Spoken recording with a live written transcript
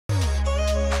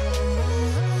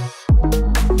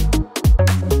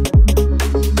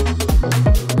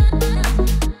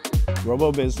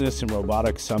Robo Business and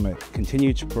Robotics Summit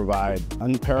continue to provide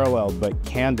unparalleled but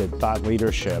candid thought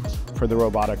leadership for the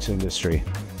robotics industry.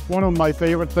 One of my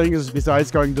favorite things,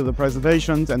 besides going to the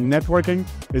presentations and networking,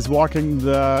 is walking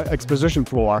the exposition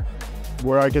floor,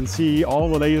 where I can see all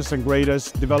the latest and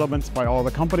greatest developments by all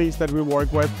the companies that we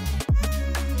work with.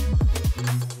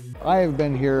 I have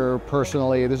been here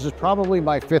personally, this is probably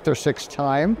my 5th or 6th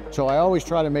time, so I always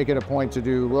try to make it a point to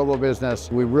do Robo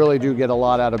Business. We really do get a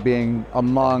lot out of being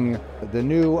among the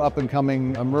new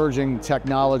up-and-coming emerging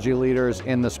technology leaders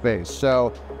in the space.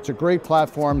 So it's a great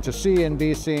platform to see and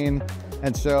be seen,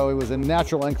 and so it was a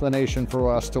natural inclination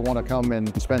for us to want to come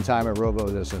and spend time at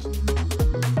Robo Business.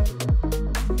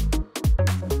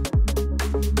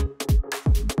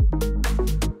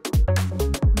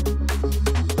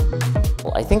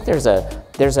 I think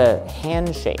there's a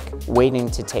handshake waiting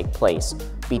to take place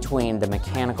between the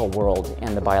mechanical world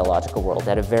and the biological world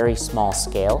at a very small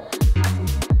scale.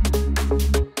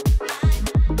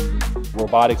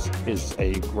 Robotics is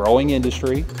a growing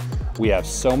industry. We have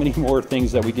so many more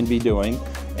things that we can be doing,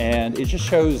 and it just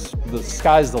shows the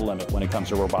sky's the limit when it comes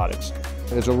to robotics.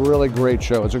 It's a really great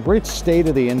show. It's a great state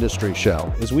of the industry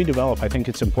show. As we develop, I think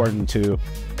it's important to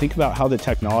think about how the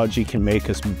technology can make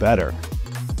us better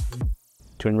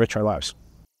to enrich our lives.